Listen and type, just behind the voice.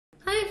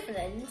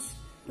friends,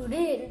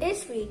 today in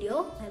this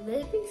video I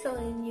will be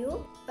showing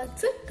you a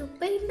trick to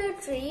paint the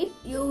tree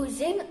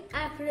using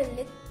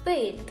acrylic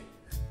paint.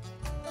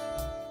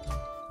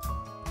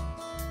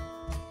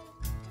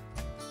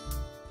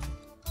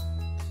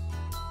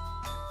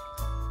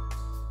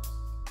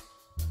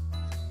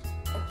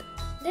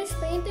 This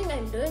painting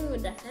I'm doing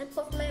with the help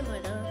of my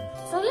mother.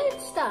 So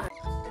let's start.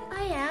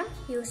 I am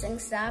using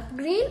sap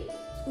green,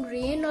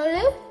 green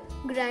olive,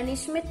 Granny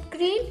Smith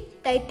green,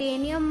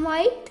 titanium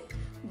white,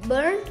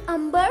 burnt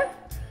umber,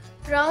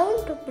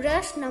 round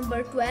brush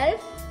number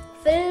 12,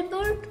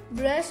 filbert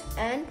brush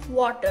and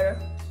water.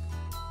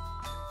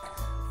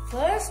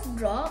 First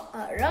draw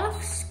a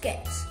rough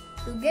sketch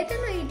to get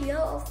an idea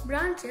of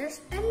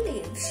branches and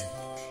leaves.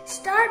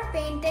 Start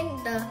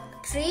painting the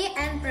tree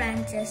and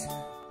branches.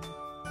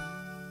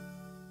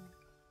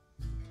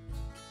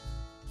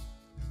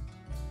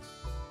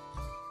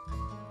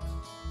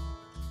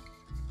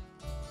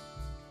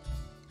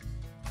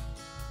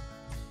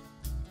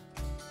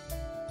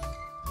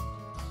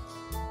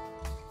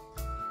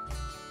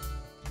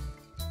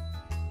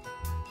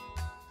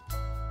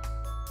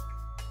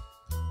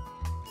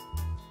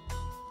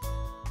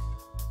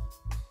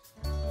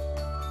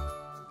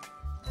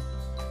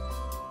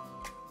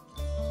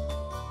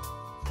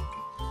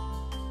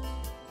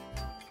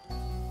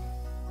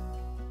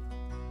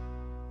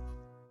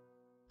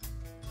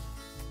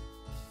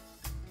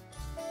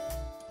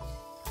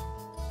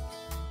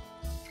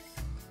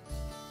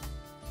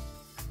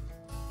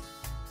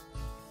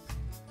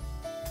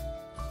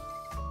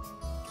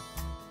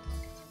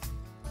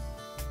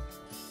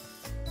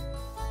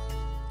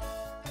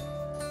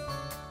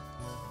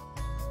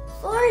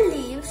 For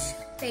leaves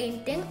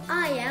painting,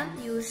 I am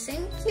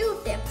using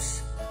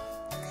Q-tips.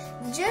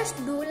 Just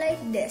do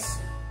like this.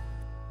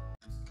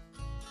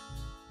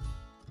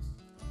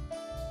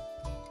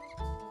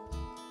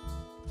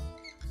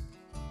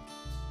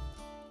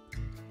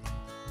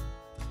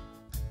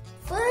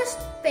 First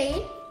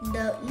paint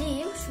the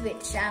leaves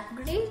with sap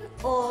green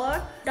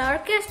or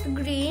darkest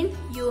green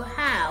you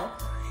have.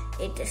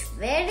 It is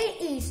very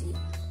easy.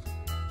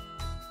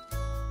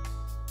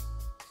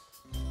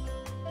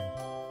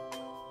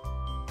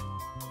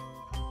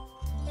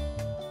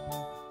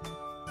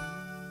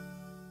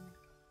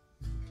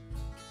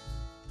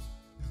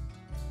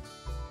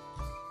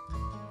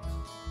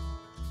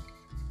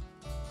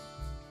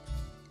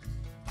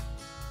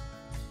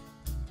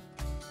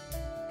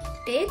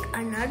 Take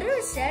another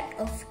set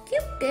of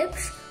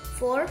Q-tips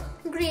for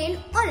green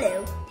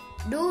olive.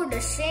 Do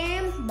the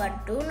same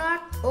but do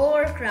not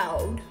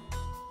overcrowd.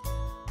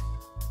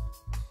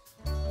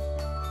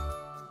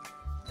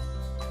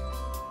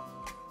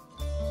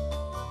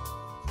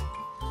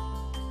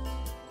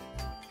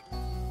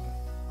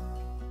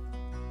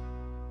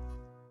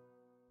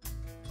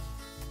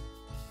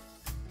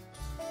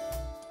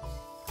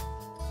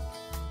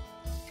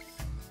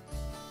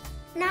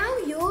 Now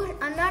use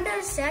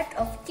another set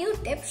of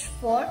Q-tips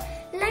for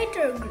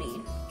lighter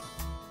green.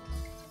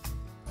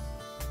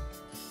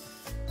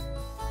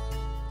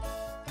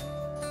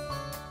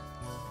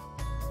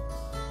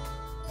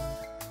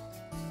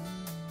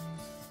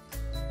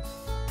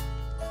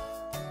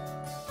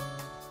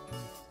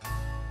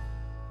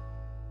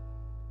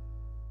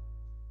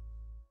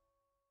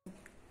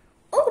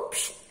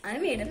 Oops, I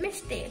made a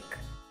mistake.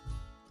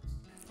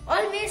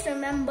 Always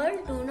remember,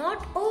 do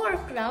not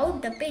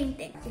overcrowd the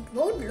painting. It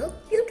won't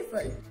look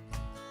beautiful.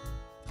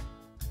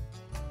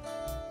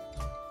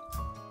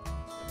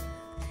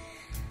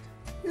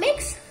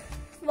 Mix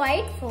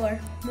white for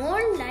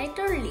more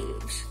lighter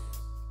leaves.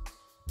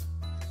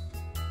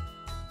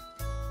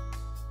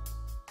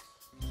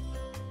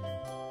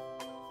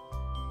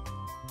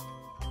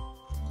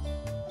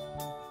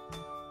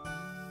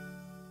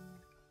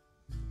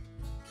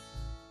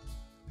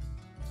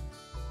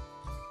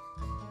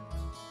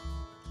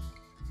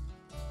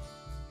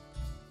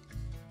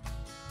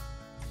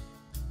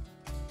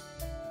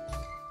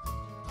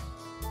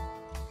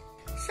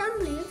 Some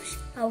leaves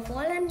have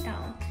fallen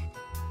down.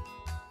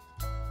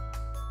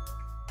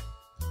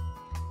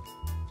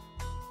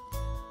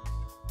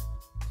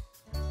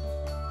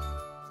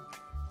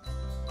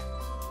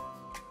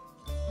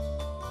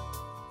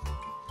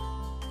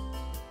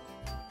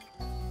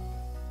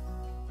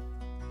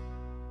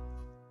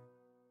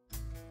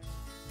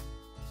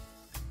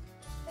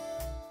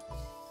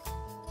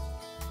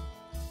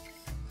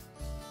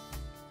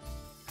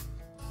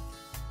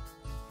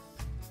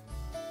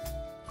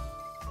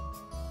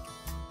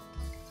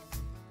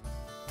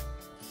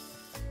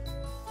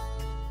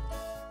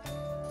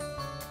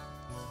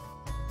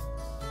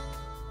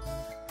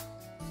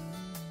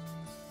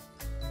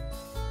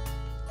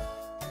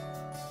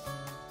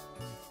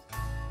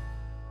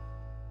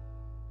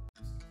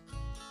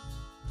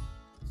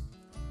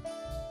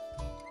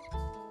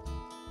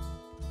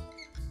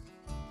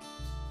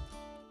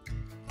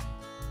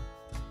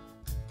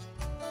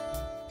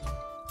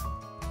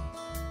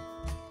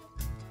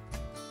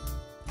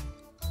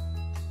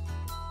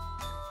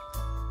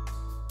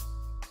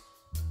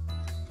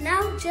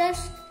 Now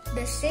just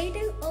the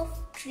shading of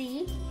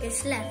tree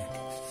is left.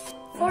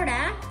 For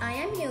that, I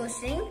am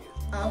using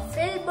a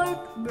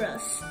filbert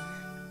brush.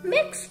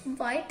 Mix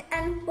white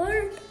and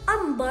burnt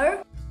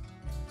umber.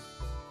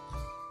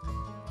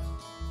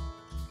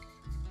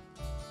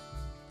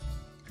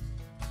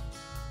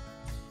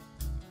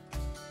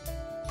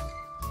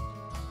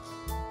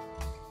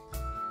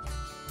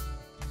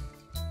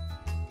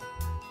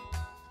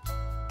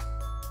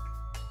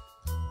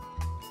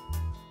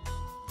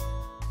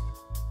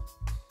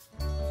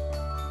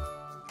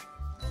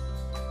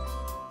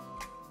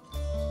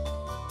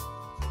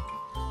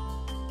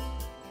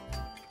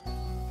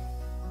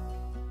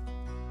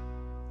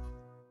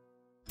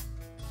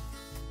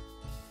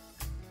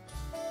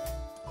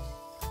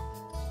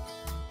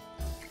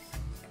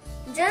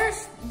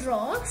 Just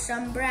draw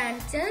some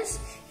branches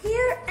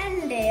here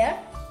and there.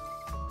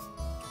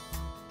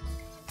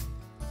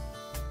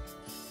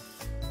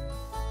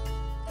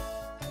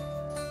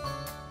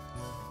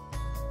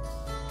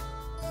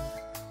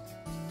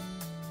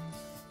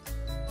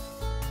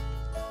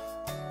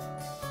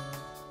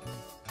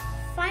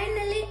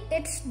 Finally,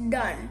 it's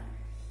done.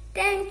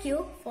 Thank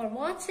you for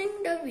watching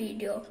the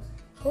video.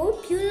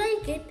 Hope you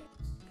like it.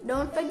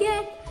 Don't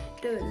forget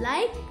to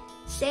like,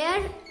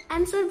 share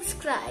and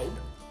subscribe.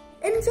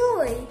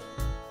 Enjoy!